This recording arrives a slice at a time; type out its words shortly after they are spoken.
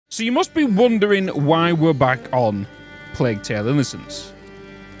So you must be wondering why we're back on Plague Tale Innocence.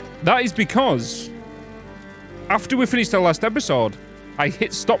 That is because after we finished our last episode, I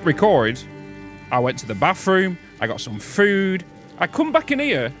hit stop record, I went to the bathroom, I got some food, I come back in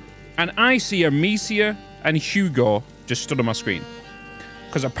here, and I see Amicia and Hugo just stood on my screen.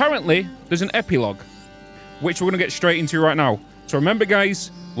 Because apparently, there's an epilogue, which we're going to get straight into right now. So remember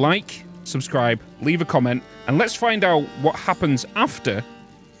guys, like, subscribe, leave a comment, and let's find out what happens after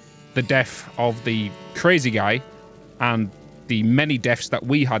the death of the crazy guy and the many deaths that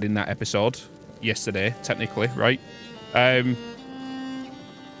we had in that episode yesterday, technically, right? But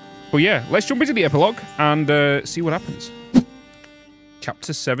yeah, let's jump into the epilogue and see what happens.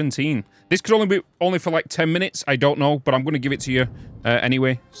 Chapter 17. This could only be for like 10 minutes, I don't know, but I'm going to give it to you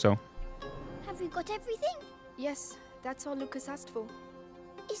anyway, so. Have you got everything? Yes, that's all Lucas asked for.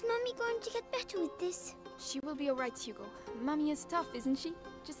 Is Mummy going to get better with this? She will be alright, Hugo. Mummy is tough, isn't she?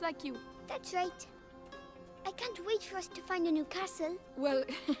 Just like you. That's right. I can't wait for us to find a new castle. Well,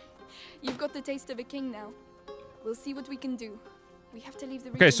 you've got the taste of a king now. We'll see what we can do. We have to leave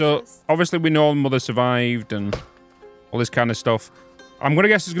the region Okay, so first. obviously we know Mother survived and all this kind of stuff. I'm going to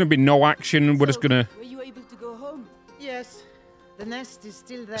guess there's going to be no action. We're just going to... Were you able to go home? Yes. The nest is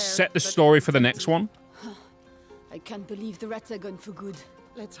still there. Set the story for the next one. I can't believe the rats are gone for good.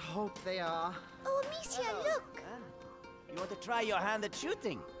 Let's hope they are. Oh, Amicia, look! You want to try your hand at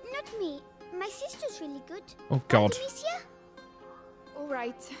shooting? Not me. My sister's really good. Oh, God. Right, Amicia?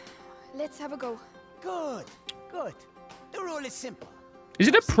 Alright, let's have a go. Good, good. The rule is simple. Is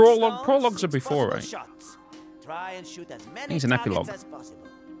it a 6 prologue? stones, Prologues are 6 before, possible right? Shots. Try and shoot as many It's an targets epilogue. as possible.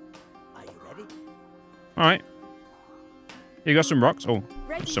 Are you ready? All right. You got some rocks? Oh,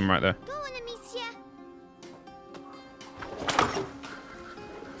 Ready. some right there. Go on, Amicia.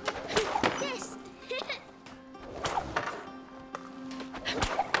 Yes.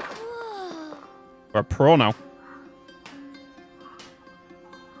 Whoa. We're a pro now.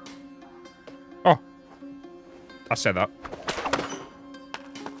 Oh. I said that.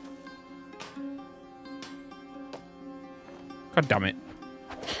 God damn it.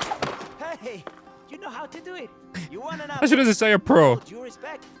 Hey, you know how to do it. You want an I should have say a pro. Due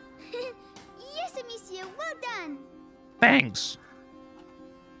respect. Yes, Amicia, well done. Thanks.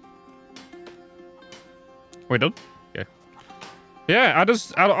 We done? Yeah. Yeah,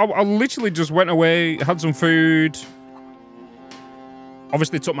 I literally just went away, had some food.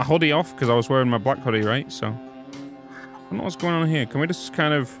 Obviously took my hoodie off because I was wearing my black hoodie, right? So, I don't know what's going on here. Can we just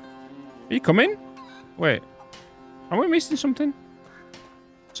kind of... Are you coming? Wait. Are we missing something?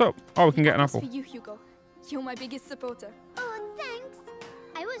 What's up? Oh, we can get an apple. For you, Hugo. You're my biggest supporter. Oh, thanks.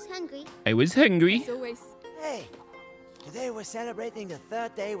 I was hungry. I was hungry. As always. Hey, today we're celebrating the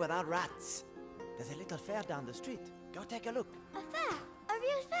 3rd day without rats. There's a little fair down the street. Go take a look. A fair? A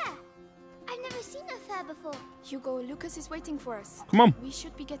real fair? I've never seen a fair before. Hugo, Lucas is waiting for us. Come on. We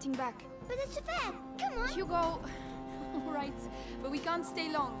should be getting back. But it's a fair. Come on. Hugo! Alright, but we can't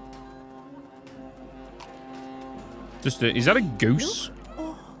stay long. Just is that a goose?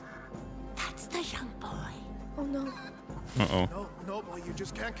 Oh, that's the young boy. Oh no. Uh-oh. No, no, boy, you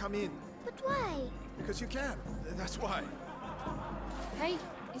just can't come in. But why? Because you can. That's why. Hey,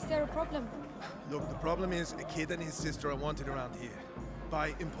 is there a problem? Look, the problem is a kid and his sister are wanted around here.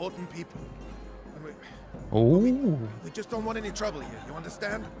 By important people. And we just don't want any trouble here, you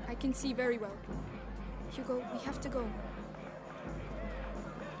understand? I can see very well. Hugo, we have to go.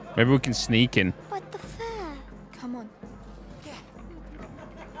 Maybe we can sneak in. But the fair. Come on.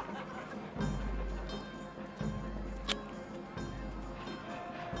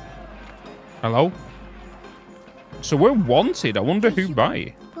 Hello? So we're wanted. I wonder who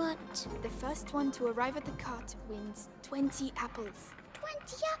by. But The first one to arrive at the cart wins 20 apples.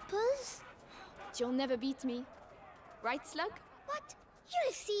 20 apples? You'll never beat me. Right, Slug? What?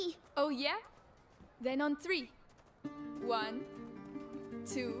 You'll see. Oh, yeah? Then on 3. 1,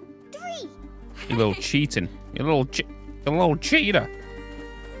 2. 3. You little cheating. You little cheater.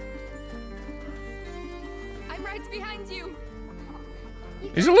 I'm right behind you.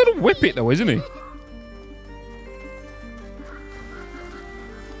 He's a little whippet though, isn't he?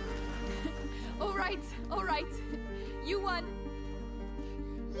 All right. You won.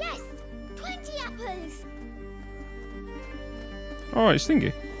 Yes. 20 apples. All right,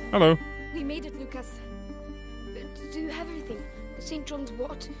 Stingy. Hello. We made it, Lucas. Do you have everything? The St. John's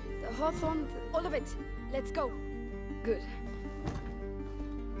wort, the hawthorn, all of it. Let's go. Good.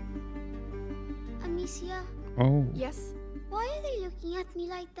 Amicia, Oh. Yes? why are they looking at me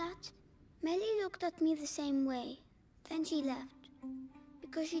like that? Melly looked at me the same way. Then she left.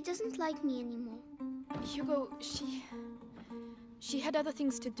 Because she doesn't like me anymore. Hugo, she... She had other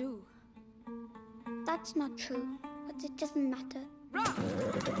things to do. That's not true, but it doesn't matter.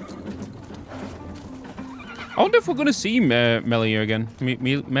 I wonder if we're going to see Melia again.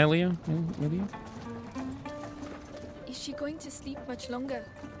 Melia? Is she going to sleep much longer?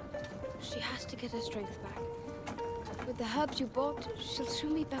 She has to get her strength back. With the herbs you bought, she'll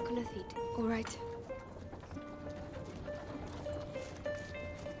soon be back on her feet. All right.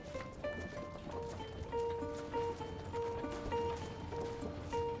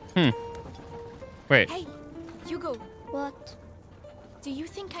 Wait. Hey, Hugo. What? Do you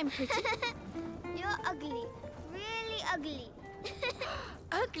think I'm pretty? You're ugly. Really ugly.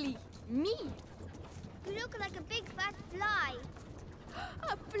 Ugly? Me? You look like a big fat fly.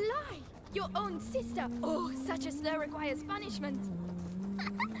 A fly? Your own sister? Oh, such a slur requires punishment.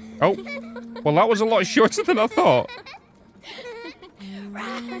 Oh. Well, that was a lot shorter than I thought.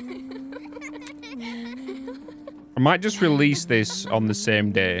 I might just release this on the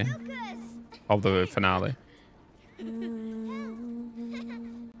same day of the finale. The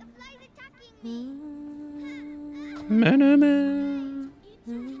fly's attacking me.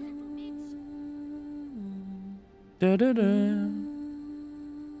 Da, da, da.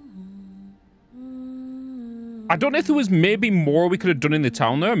 I don't know if there was maybe more we could have done in the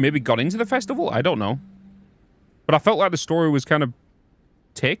town there, maybe got into the festival. I don't know. But I felt like the story was kind of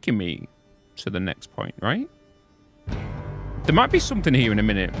taking me to the next point, right? There might be something here in a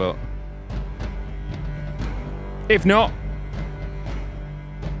minute, but if not,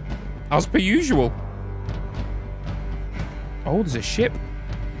 as per usual. Oh, there's a ship.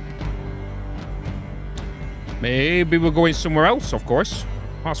 Maybe we're going somewhere else, of course.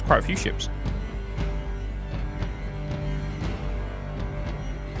 Oh, that's quite a few ships.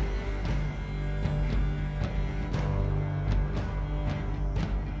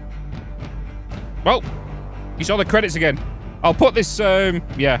 Well, you saw the credits again. I'll put this,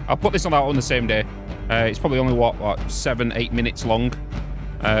 yeah, I'll put this on out on the same day. It's probably only, what 7-8 minutes long.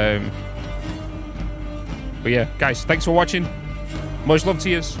 But yeah, guys, thanks for watching. Much love to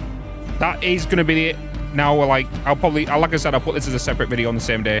you. That is going to be it. Now, like I said, I'll put this as a separate video on the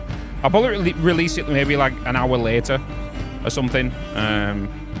same day. I'll probably release it maybe like an hour later or something.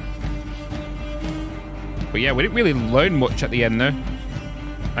 But yeah, we didn't really learn much at the end there.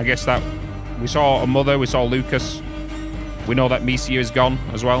 I guess that we saw a mother, we saw Lucas. We know that Misia is gone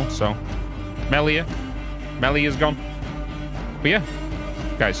as well, so Melia's gone. But yeah,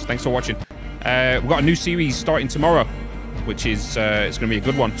 guys, thanks for watching. We've got a new series starting tomorrow, which is it's going to be a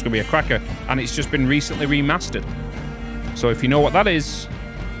good one. It's going to be a cracker, and it's just been recently remastered. So if you know what that is,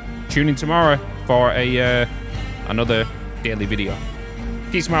 tune in tomorrow for a another daily video.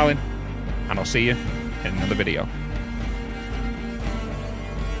 Keep smiling, and I'll see you in another video.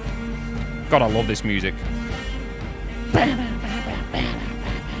 God, I love this music.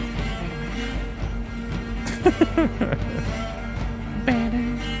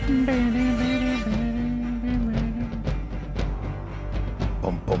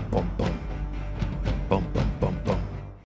 Bum, bum.